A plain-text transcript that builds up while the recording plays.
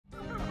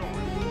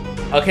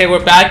Okay,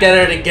 we're back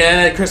at it again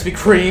at Krispy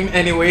Kreme.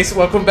 Anyways,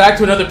 welcome back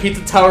to another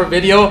Pizza Tower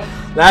video.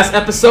 Last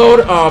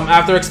episode,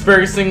 after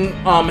experiencing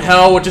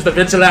hell, which is the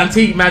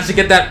vigilante, managed to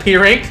get that P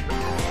rank.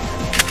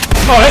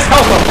 Oh, that's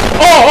helpful.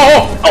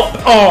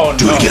 Oh, no.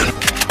 Do it again.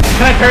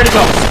 Can I parry the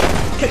ghost?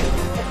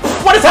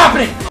 What is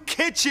happening?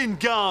 Kitchen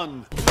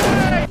gun.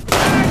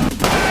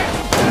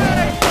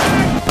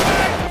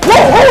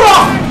 Whoa, hold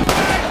on!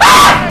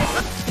 Ah!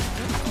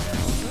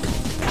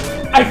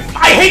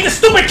 I hate the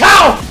stupid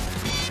cow!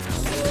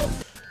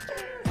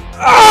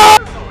 Ah!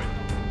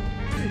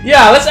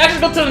 Yeah, let's actually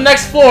go to the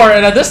next floor,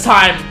 and at this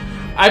time,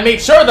 I made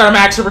sure that I'm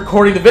actually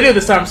recording the video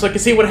this time so I can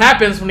see what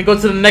happens when we go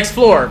to the next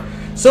floor.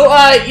 So,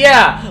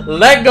 yeah,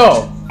 let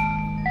go.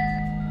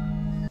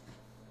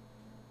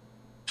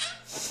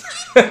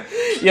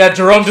 Yeah,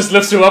 Jerome just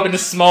lifts you up in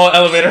this small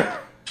elevator.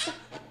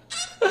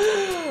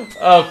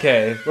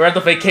 Okay, we're at the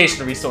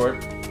vacation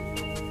resort.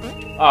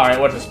 Alright,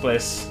 what's this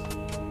place?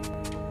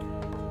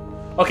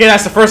 Okay,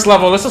 that's the first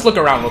level. Let's just look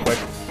around real quick.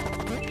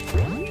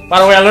 By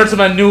the way, I learned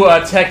some new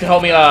tech to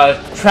help me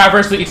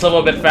traverse through each level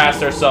a bit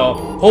faster, so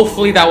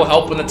hopefully that will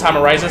help when the time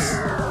arises.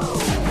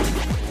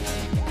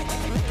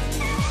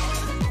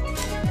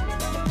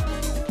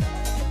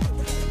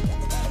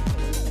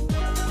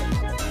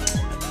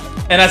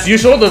 And as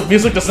usual, the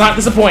music does not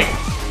disappoint.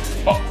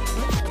 Oh.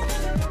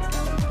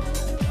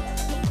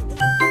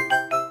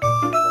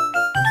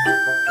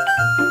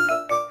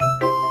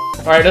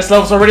 Alright, this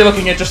level's already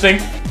looking interesting.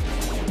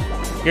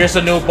 Here's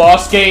the new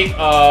boss gate,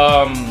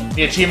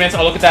 the achievements.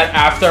 I'll look at that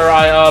after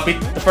I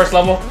beat the first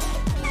level.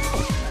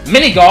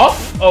 Mini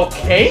golf,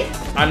 okay.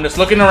 I'm just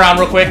looking around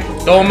real quick.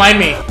 Don't mind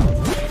me.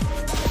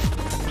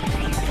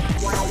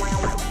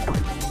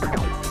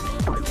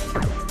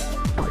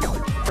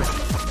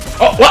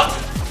 Oh, what?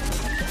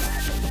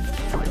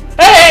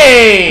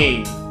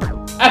 Hey!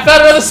 I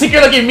found another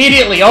secret like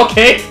immediately,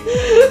 okay.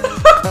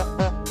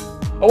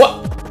 Oh,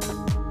 what?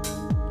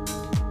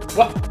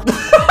 What?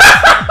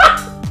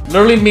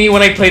 Literally me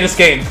when I play this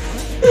game.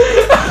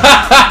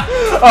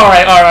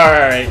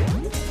 Alright.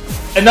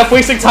 Enough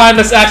wasting time,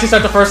 let's actually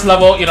start the first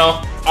level, you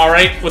know.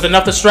 Alright, with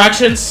enough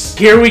distractions,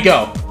 here we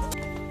go.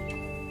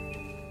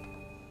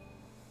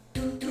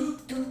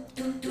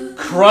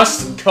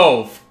 Crust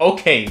Cove.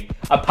 Okay.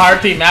 A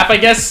pirate-themed map, I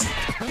guess?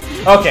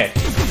 Okay.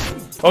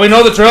 Well, we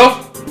know the drill.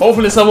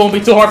 Hopefully this level won't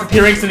be too hard for P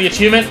ranks in the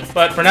achievement,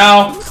 but for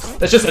now,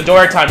 let's just enjoy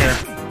our time here.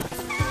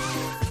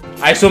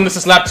 I assume this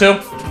is lap 2.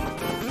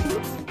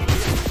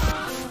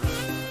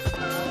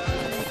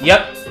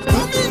 Yep.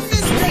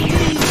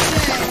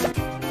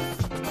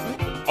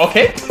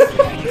 Okay.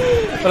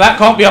 Well, that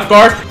caught me off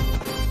guard.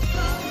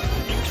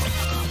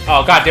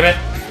 Oh, god damn it.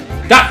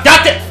 God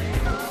damn.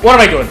 What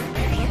am I doing?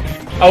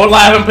 I won't lie,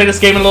 I haven't played this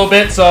game in a little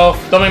bit, so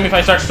don't make me if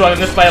I start struggling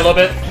this by a little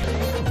bit.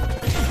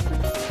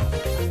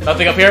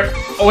 Nothing up here.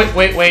 Oh,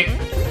 wait.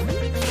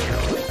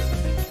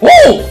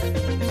 Whoa!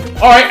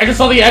 Alright, I just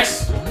saw the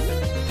X.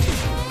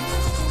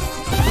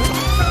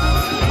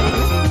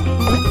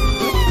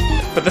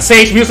 But the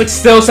Sage music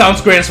still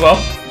sounds great as well.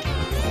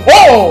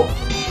 Whoa!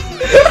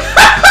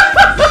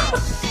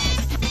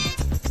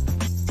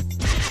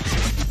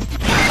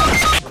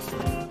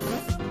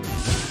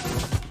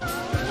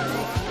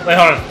 Wait,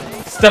 hold on.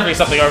 It's definitely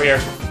something over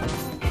here.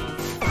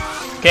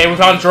 Okay, we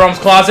found Jerome's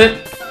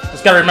closet.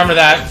 Just gotta remember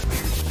that.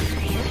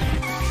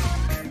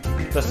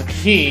 That's the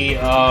key.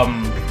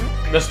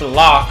 That's the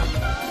lock.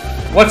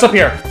 What's up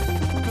here?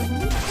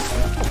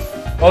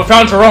 Oh, we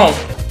found Jerome.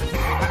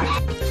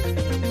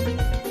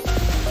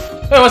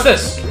 Wait, what's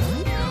this?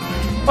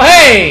 Oh,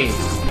 hey!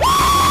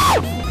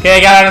 Okay, I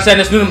gotta understand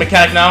this new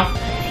mechanic now.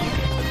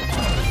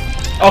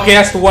 Okay,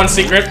 that's the one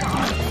secret.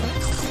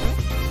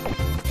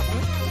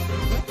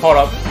 Hold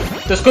up.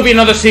 This could be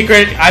another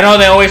secret. I know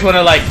they always want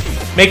to, like,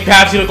 make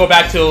paths you to go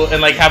back to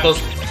and, like, have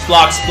those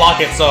blocks block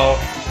it, so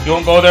you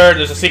won't go there.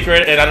 There's a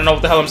secret, and I don't know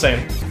what the hell I'm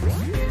saying.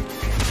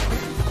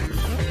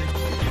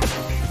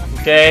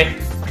 Okay.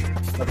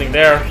 Nothing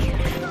there.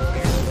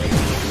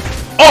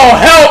 Oh,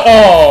 hell!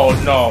 Oh,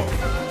 no.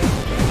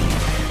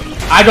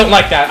 I don't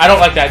like that. I don't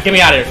like that. Get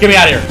me out of here. Get me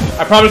out of here.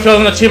 I probably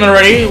failed an achievement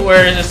already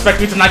where it expects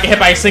me to not get hit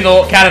by a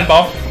single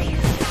cannonball.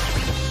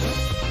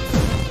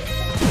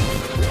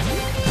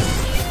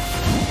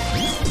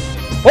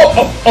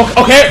 Oh,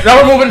 okay. Now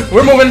we're moving.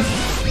 We're moving.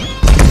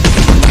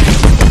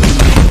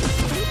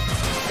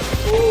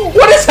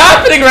 What is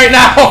happening right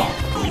now?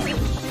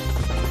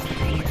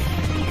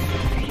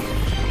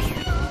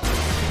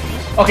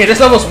 Okay, this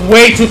level's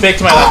way too big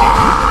to my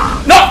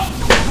liking. No!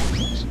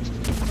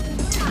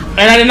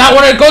 And I did not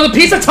want to go to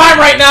pizza time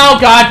right now.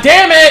 God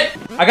damn it!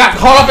 I got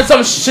caught up in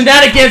some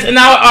shenanigans and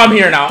now I'm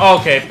here now.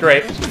 Okay,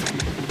 great.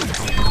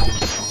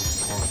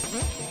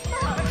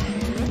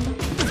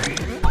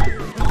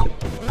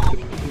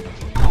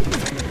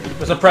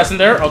 There's a present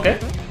there. Okay.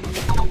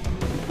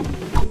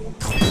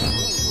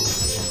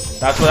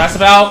 That's what that's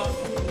about.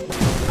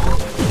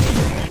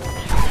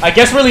 I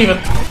guess we're leaving.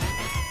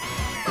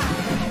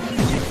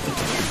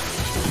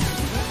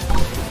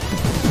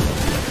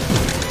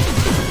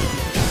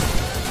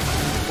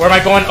 Where am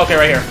I going? Okay,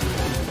 right here.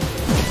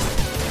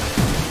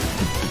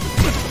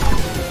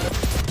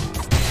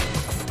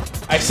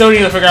 I still need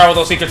to figure out where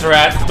those secrets are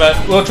at, but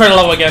we'll try the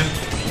level again.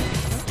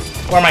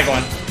 Where am I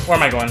going? Where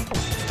am I going?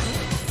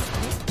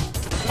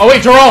 Oh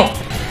wait, Jerome!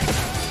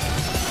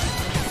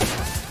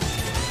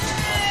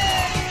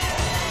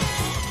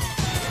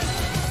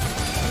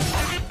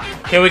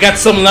 Okay, we got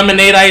some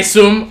lemonade, I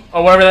assume,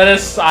 or whatever that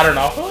is. I don't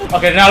know.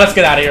 Okay, now let's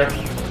get out of here.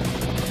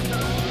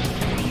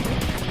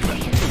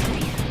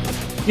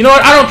 You know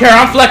what? I don't care.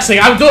 I'm flexing.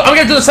 I'm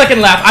gonna do the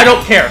second lap. I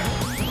don't care.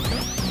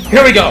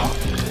 Here we go.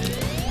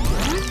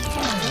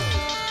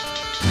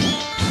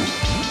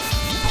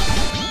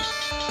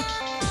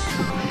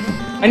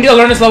 I need to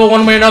learn this level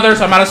one way or another,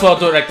 so I might as well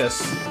do it like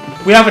this.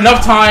 We have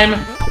enough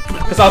time,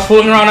 because I was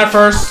fooling around at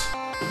first.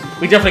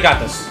 We definitely got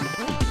this.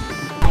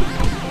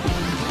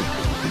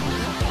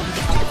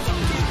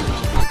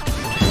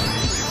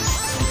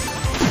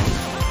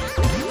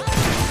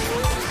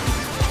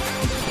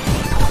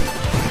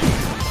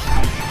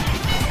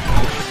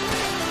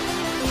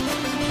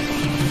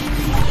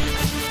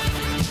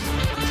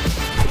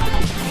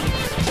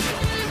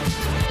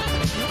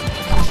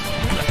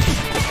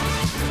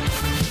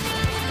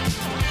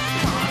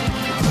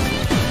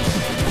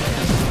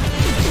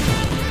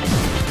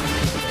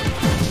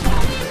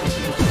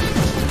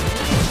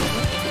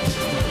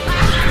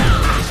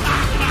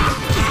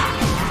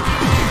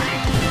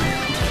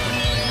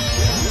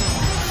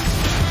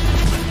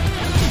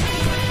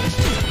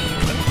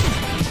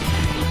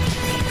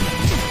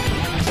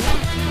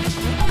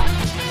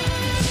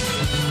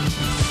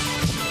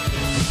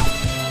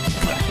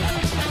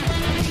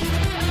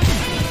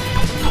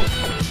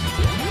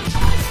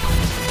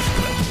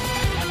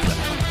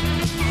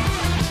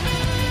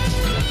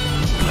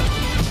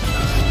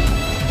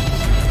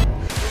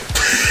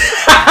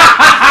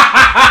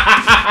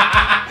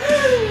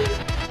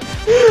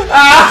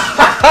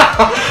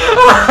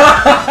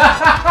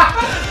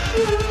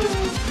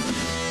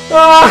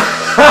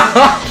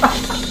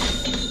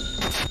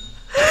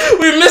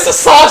 We missed a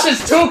sausage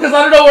too because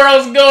I don't know where I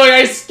was going.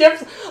 I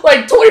skipped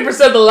like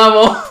 20% of the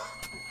level.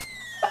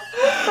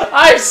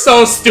 I'm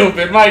so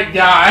stupid, my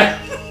god.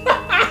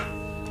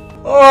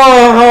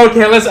 Oh,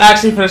 okay, let's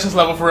actually finish this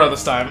level for real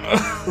this time.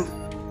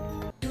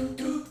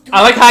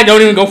 I like how I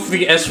don't even go for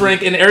the S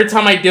rank, and every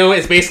time I do,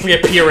 it's basically a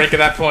P rank at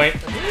that point.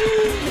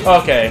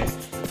 Okay.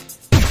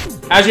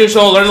 As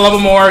usual, learn the level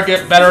more,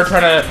 get better,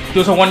 try to do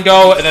this in one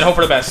go, and then hope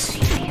for the best.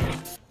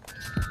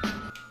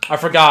 I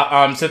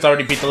forgot, since I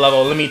already beat the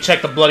level, let me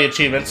check the bloody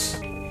achievements.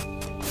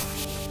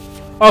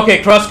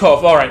 Okay, Crust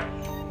Cove, alright.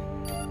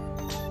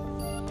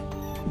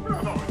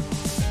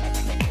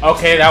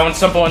 Okay, that one's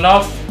simple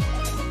enough.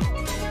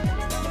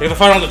 You have to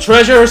find all the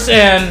treasures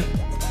and...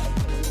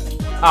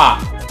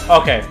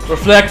 okay.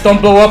 Reflect,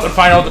 don't blow up, and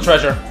find all the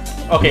treasure.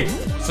 Okay,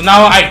 so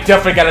now I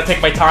definitely gotta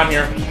take my time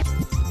here.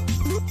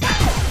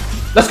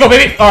 Let's go,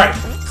 baby! Alright.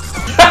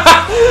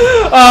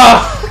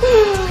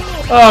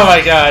 Oh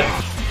my god.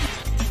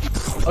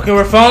 Okay,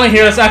 we're finally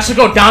here. Let's actually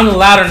go down the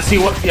ladder and see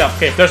what... Yeah,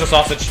 okay, there's a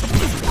sausage.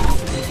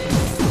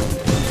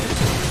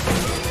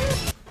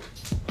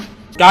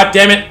 God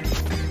damn it.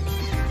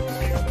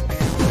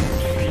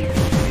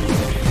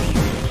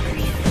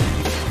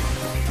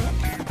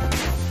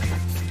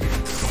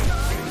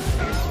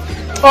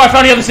 Oh, I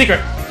found the other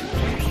secret.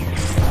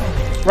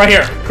 Right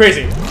here.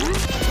 Crazy.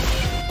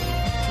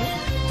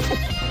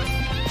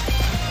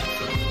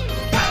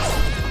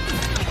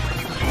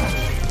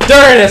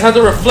 There it is. Has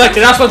to reflect it.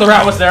 That's why the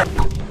rat was there.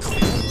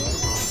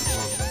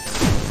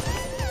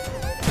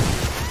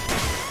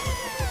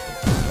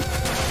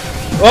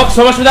 Well,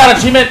 so much for that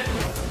achievement.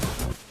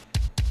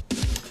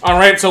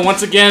 Alright, so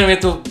once again, we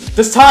have to...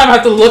 This time, I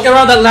have to look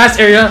around that last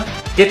area,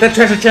 get that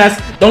treasure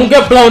chest, don't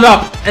get blown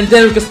up, and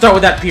then we can start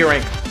with that P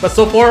rank. But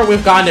so far,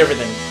 we've gotten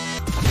everything.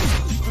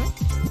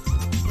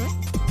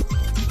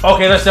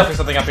 Okay, there's definitely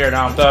something up here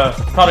now.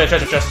 Probably a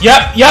treasure chest.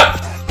 Yep!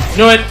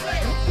 Knew it!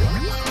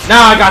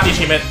 Now I got the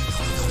achievement.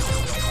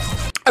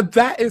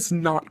 That is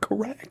not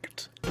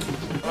correct.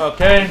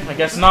 Okay, I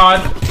guess not.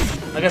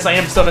 I guess I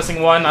am still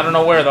missing one. I don't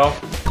know where, though.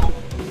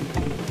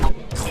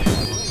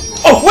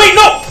 Oh, wait,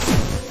 no!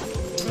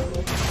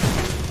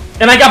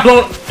 And I got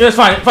blown. It's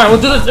fine, fine.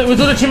 We'll do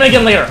the achievement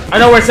again later. I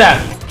know where it's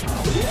at.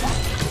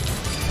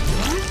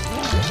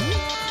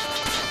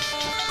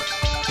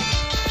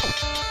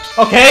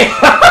 Okay.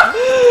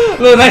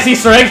 Little nice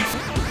Easter egg.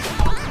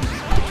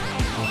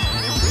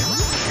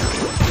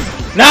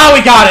 Now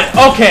we got it.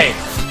 Okay.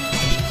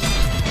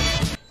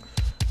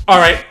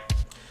 Alright.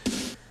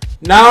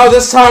 Now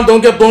this time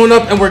don't get blown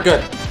up and we're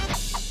good.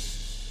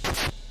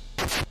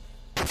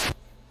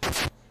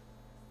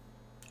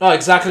 Oh,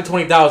 exactly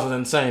 20,000.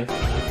 Insane.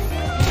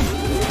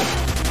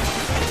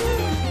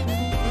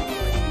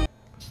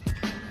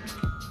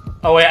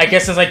 Oh wait, I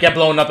guess since I get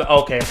blown up,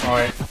 okay,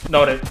 alright,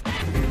 noted.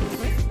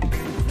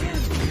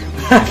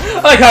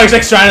 I like how he's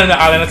like stranded on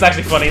the island, it's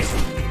actually funny.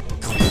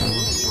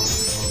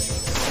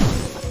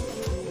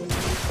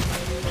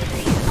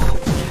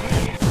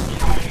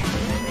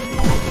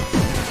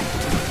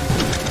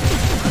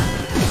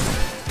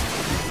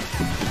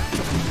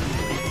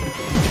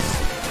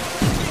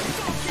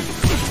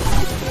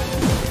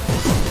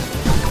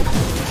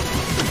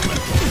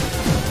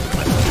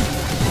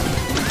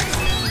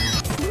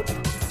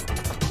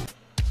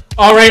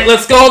 Alright,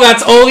 let's go.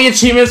 That's all the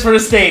achievements for the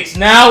stage.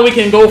 Now we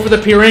can go for the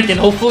P-Rank, and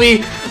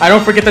hopefully I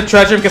don't forget the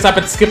treasure because I've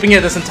been skipping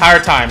it this entire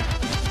time.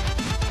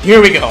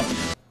 Here we go.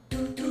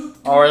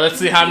 Alright, let's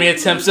see how many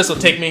attempts this will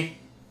take me.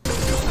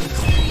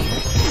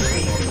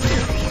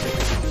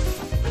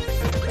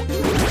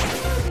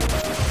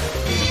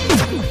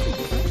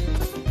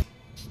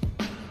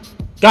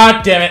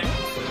 God damn it.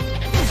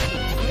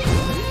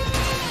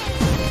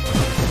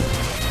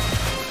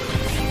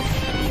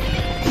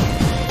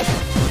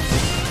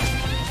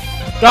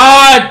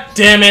 God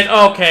damn it.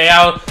 Okay,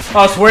 I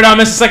was worried I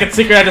missed a second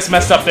secret. I just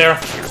messed up there.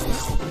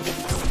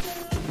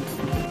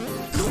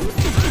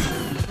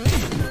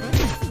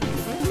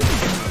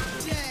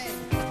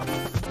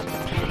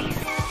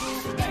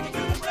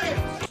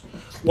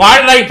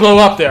 Why did I blow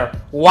up there?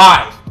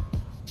 Why?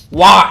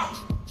 Why?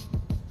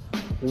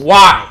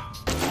 Why?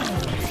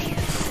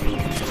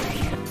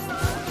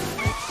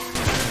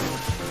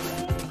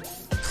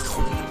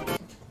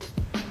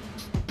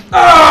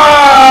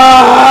 Ah!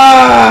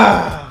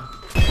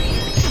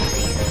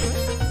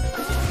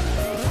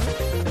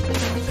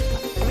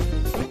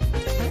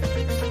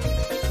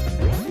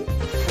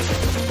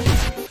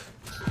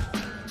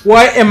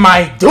 What am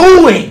I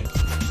doing?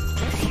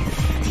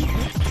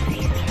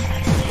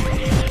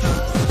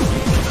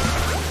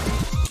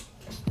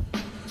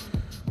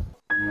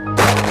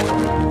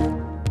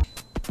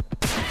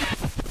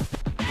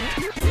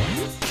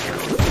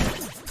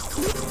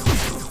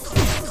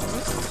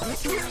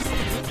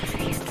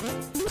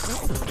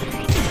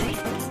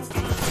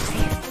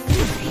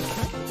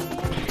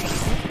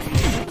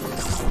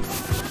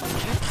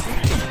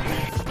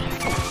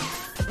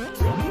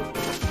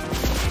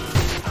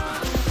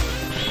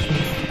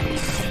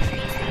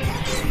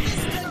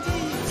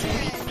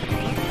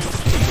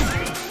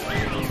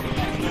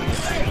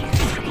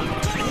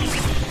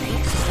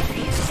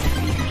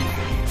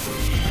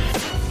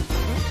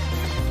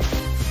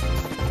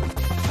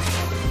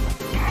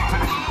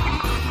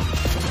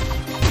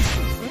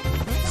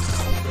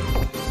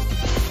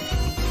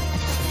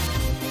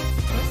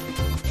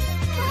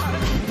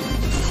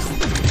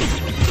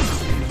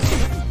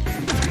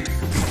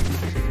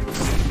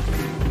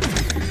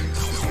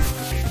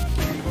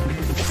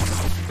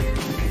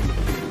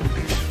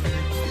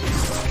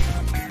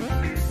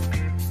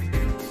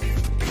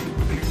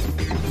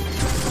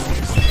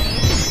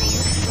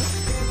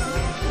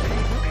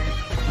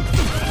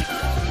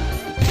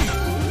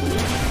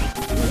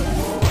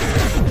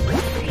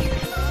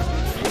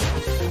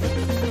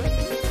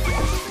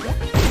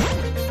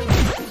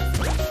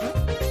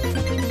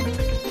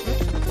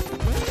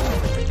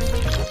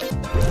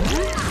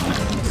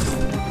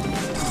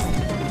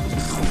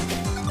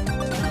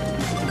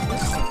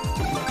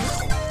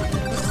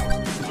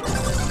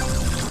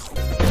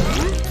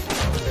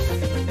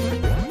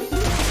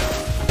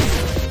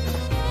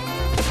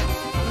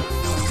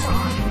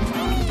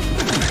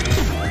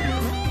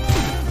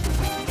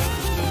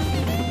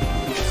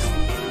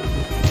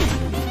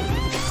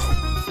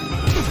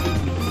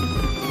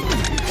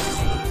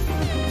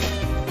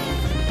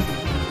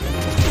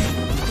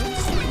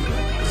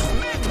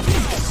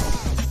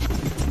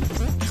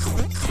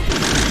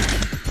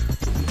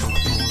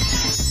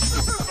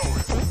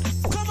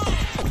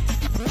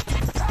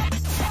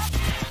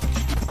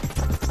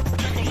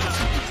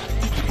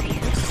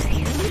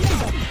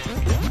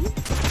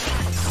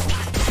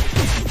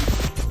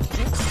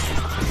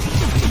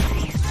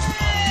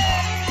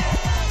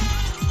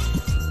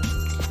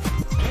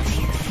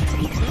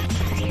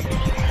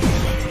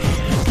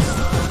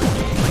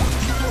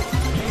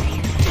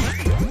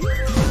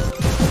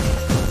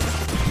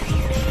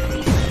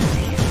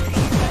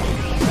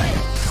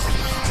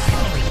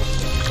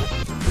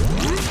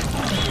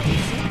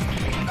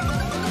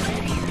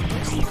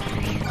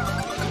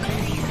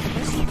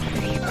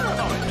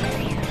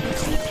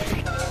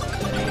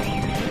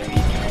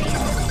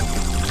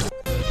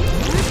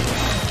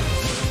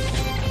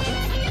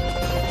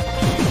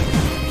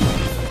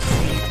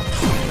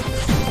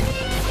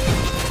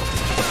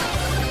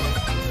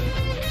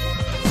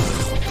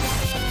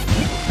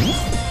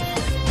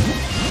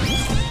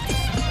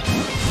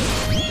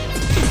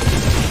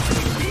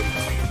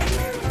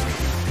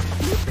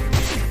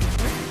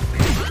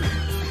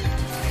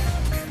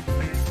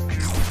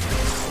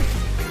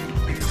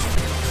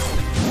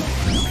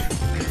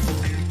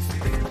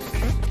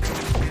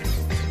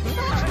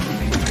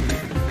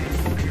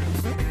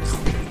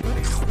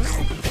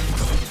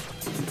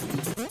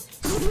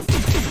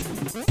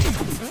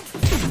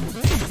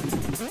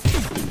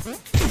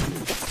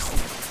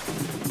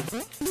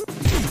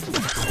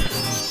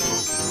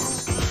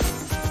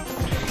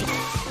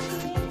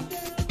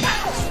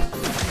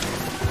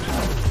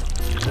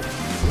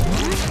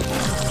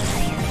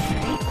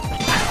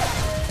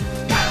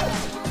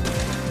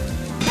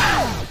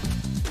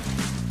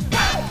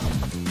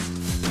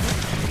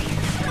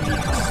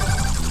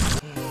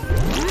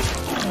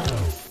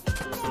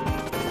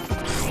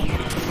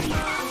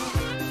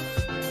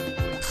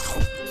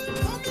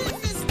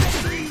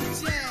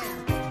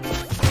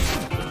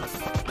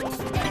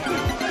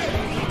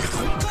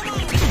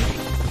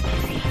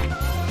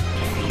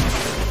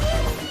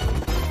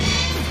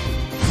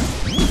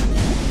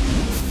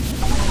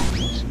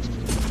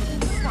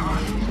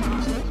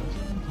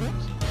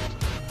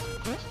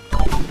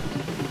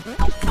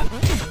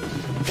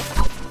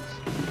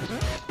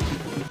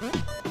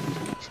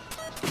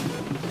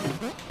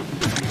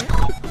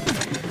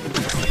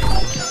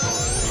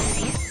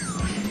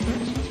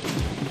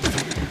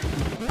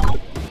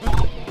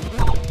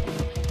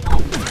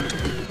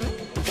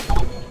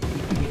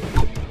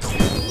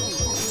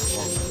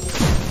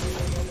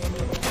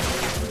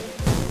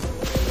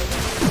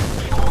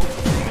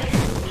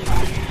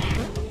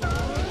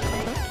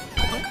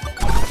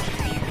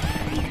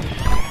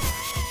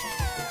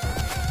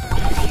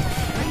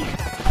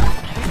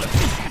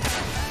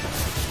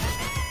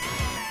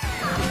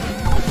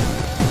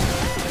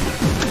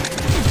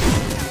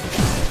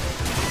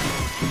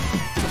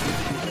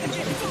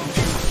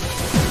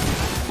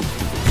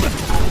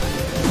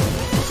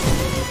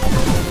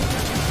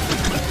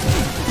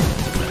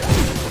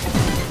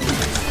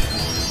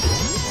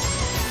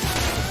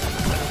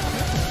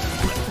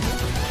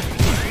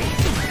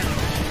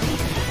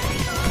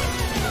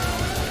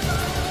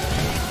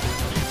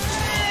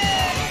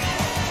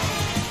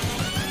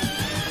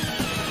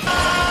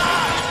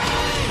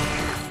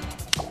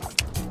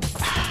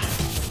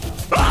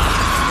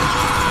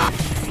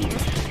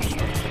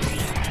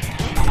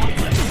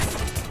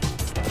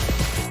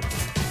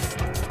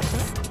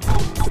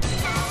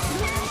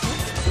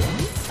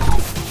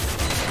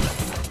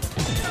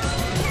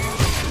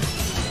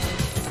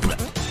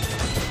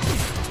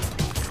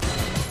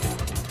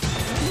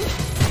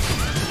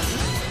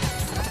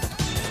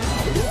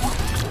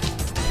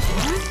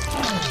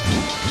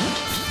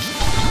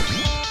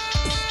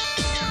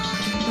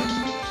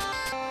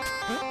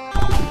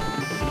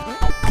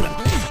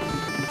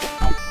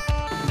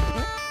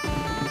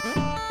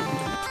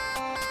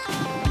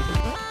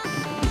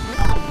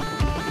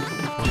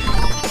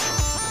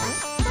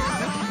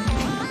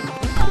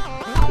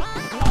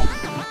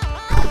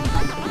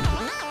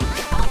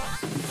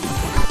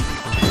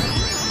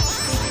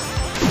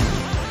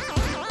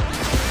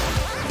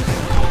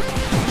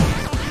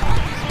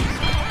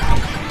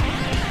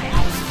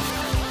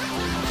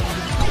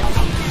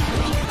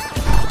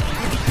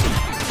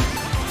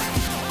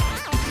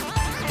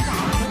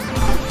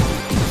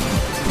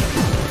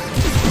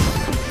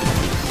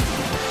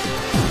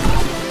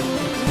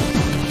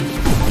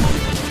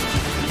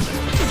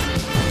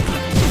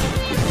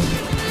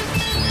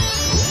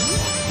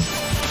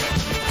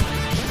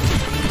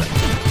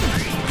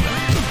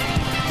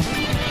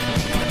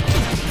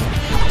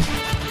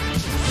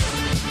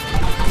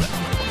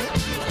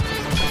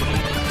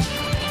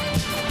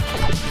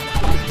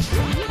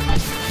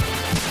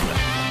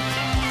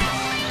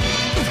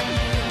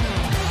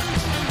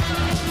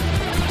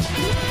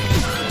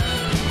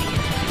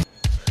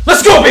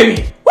 go,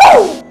 baby!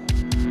 Woo!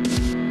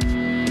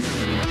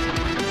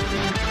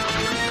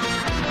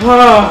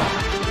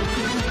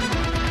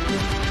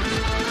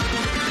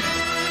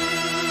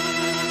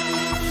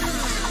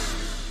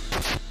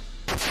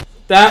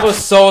 That was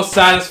so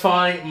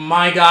satisfying.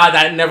 My god,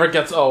 that never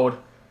gets old.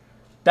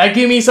 That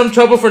gave me some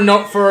trouble for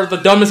the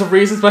dumbest of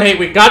reasons, but hey,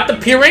 we got the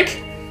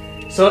P-Rank.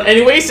 So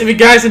anyways, if you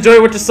guys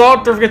enjoyed what you saw,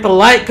 don't forget to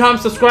like,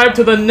 comment, subscribe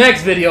to the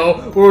next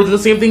video, or we'll do the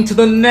same thing to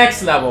the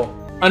next level.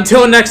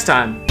 Until next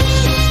time.